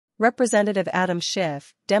Representative Adam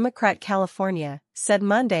Schiff, Democrat California, said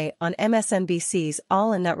Monday on MSNBC's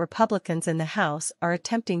All In that Republicans in the House are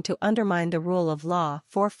attempting to undermine the rule of law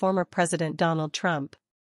for former President Donald Trump.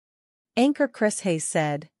 Anchor Chris Hayes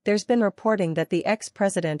said, "There's been reporting that the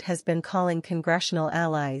ex-president has been calling congressional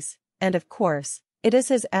allies, and of course, it is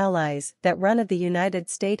his allies that run the United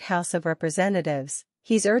States House of Representatives.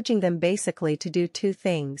 He's urging them basically to do two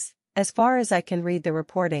things, as far as I can read the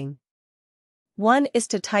reporting. One is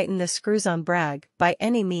to tighten the screws on Bragg by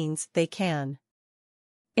any means they can.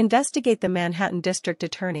 Investigate the Manhattan District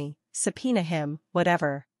Attorney, subpoena him,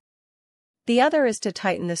 whatever. The other is to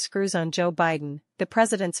tighten the screws on Joe Biden, the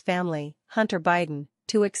president's family, Hunter Biden,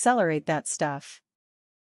 to accelerate that stuff."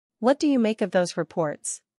 What do you make of those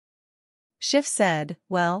reports? Schiff said,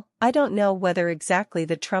 "Well, I don't know whether exactly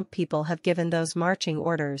the Trump people have given those marching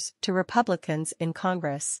orders to Republicans in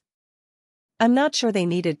Congress. I'm not sure they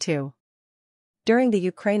needed to. During the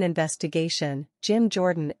Ukraine investigation, Jim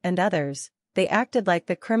Jordan and others, they acted like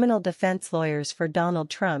the criminal defense lawyers for Donald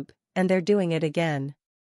Trump, and they're doing it again.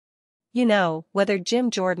 You know, whether Jim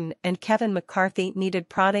Jordan and Kevin McCarthy needed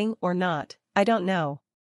prodding or not, I don't know.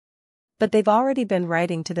 But they've already been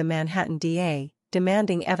writing to the Manhattan DA,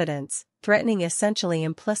 demanding evidence, threatening essentially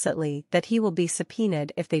implicitly that he will be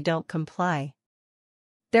subpoenaed if they don't comply.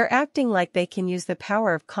 They're acting like they can use the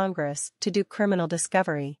power of Congress to do criminal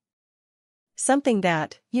discovery. Something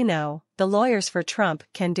that, you know, the lawyers for Trump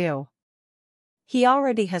can do. He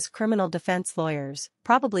already has criminal defense lawyers,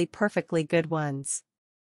 probably perfectly good ones.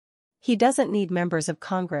 He doesn't need members of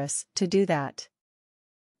Congress to do that.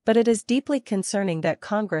 But it is deeply concerning that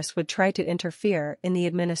Congress would try to interfere in the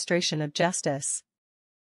administration of justice.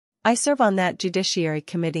 I serve on that Judiciary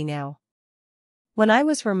Committee now. When I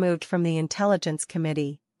was removed from the Intelligence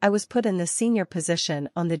Committee, I was put in the senior position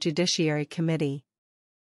on the Judiciary Committee.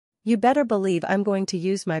 You better believe I'm going to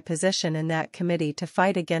use my position in that committee to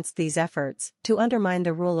fight against these efforts to undermine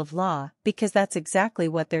the rule of law, because that's exactly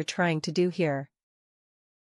what they're trying to do here."